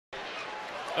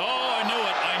Oh, I knew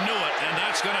it, and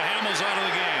that's going to Hammel's out of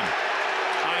the game.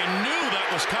 I knew that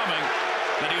was coming,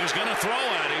 that he was going to throw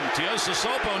at him.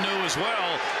 Tuiasosopo knew as well,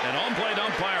 and home plate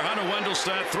umpire Hunter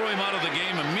Wendelstedt threw him out of the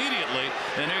game immediately,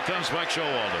 and here comes Buck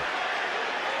Showalter.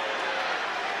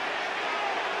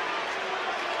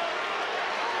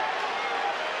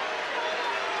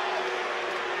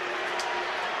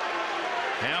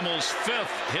 Hammel's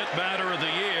 5th hit batter of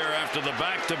the year after the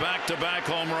back-to-back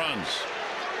home runs.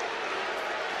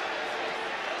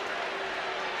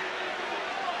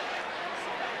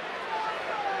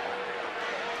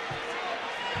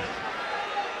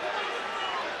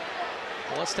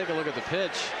 Well, let's take a look at the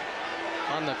pitch.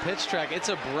 On the pitch track, it's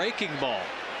a breaking ball.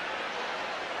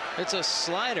 It's a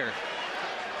slider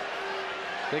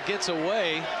that gets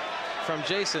away from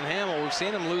Jason Hammel. We've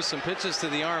seen him lose some pitches to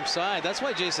the arm side. That's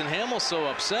why Jason Hammel's so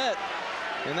upset,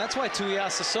 and that's why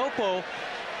Tuiasosopo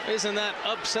isn't that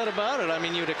upset about it. I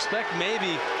mean, you'd expect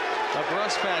maybe a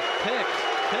brush-back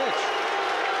pitch,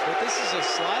 but this is a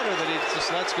slider that he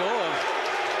just lets go of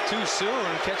too soon,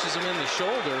 catches him in the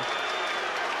shoulder.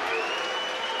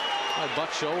 Why Buck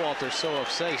Showalter's so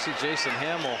upset. You see Jason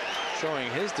Hammel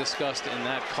showing his disgust in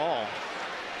that call.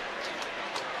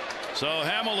 So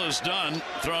Hammel is done,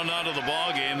 thrown out of the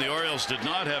ball game. The Orioles did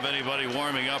not have anybody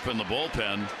warming up in the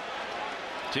bullpen.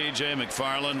 T.J.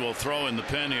 McFarland will throw in the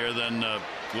pen here, then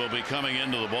will be coming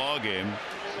into the ball game,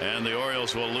 and the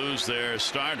Orioles will lose their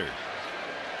starter.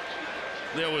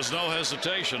 There was no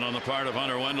hesitation on the part of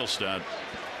Hunter Wendelstedt.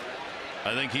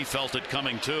 I think he felt it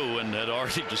coming too, and had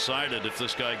already decided if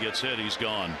this guy gets hit, he's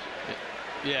gone.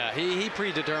 Yeah, he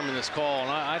predetermined this call,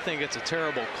 and I think it's a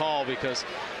terrible call because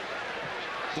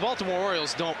the Baltimore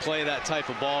Orioles don't play that type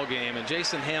of ball game, and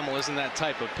Jason Hammel isn't that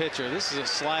type of pitcher. This is a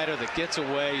slider that gets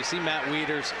away. You see Matt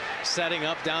Wieters setting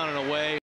up down and away.